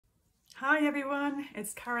Hi everyone,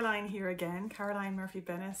 it's Caroline here again, Caroline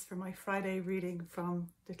Murphy-Bennis for my Friday reading from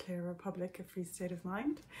the Clare Republic, A Free State of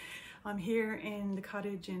Mind. I'm here in the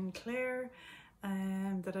cottage in Clare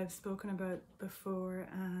that I've spoken about before,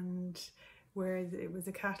 and where it was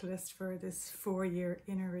a catalyst for this 4-year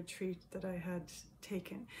inner retreat that I had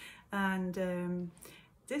taken. And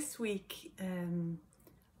this week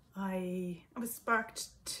I was sparked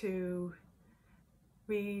to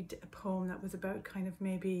read a poem that was about kind of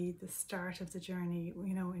maybe the start of the journey,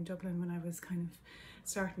 you know, in Dublin, when I was kind of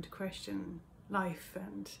starting to question life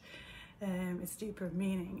and its deeper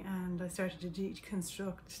meaning, and I started to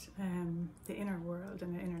deconstruct the inner world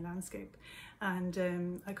and the inner landscape,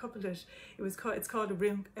 and I coupled it. It's called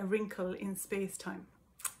a wrinkle in space-time,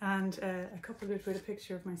 and I coupled it with a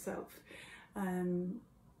picture of myself when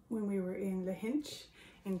we were in Lahinch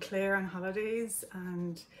in Clare on holidays.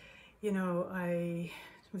 And you know, I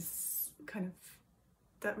was kind of,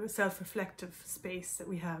 that was self-reflective space that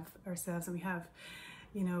we have ourselves, and we have,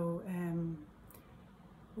 you know,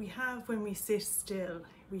 we have, when we sit still,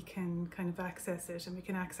 we can kind of access it, and we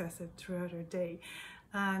can access it throughout our day.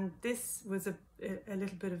 And this was a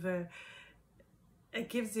little bit of it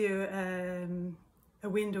gives you a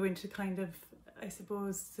window into kind of, I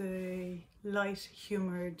suppose, the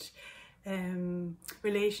light-humoured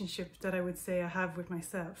relationship that I would say I have with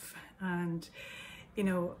myself. And you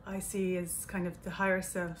know, I see as kind of the higher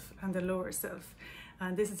self and the lower self,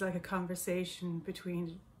 and this is like a conversation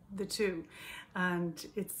between the two, and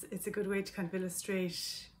it's a good way to kind of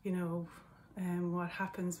illustrate, you know, what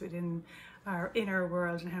happens within our inner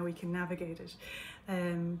world and how we can navigate it.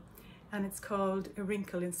 And it's called A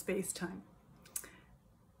Wrinkle in Space-Time.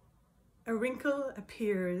 A wrinkle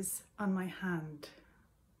appears on my hand.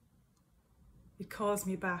 It calls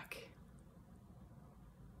me back.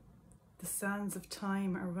 The sands of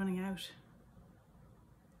time are running out.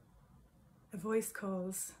 A voice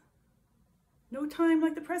calls, no time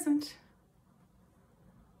like the present.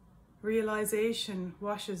 Realization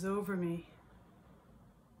washes over me.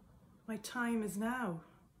 My time is now.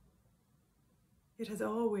 It has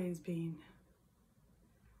always been.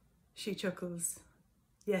 She chuckles.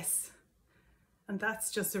 Yes, and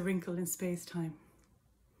that's just a wrinkle in space-time.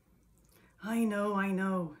 I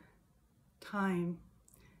know, time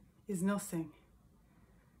is nothing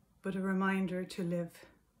but a reminder to live,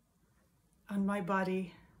 and my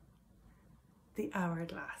body, the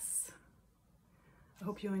hourglass. I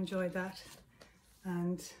hope you enjoyed that,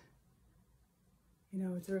 and you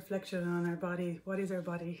know, it's a reflection on our body. What is our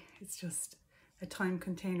body? It's just a time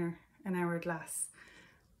container, an hourglass.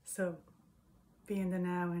 So be in the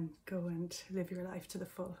now and go and live your life to the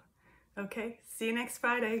full. Okay, see you next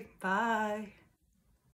Friday. Bye.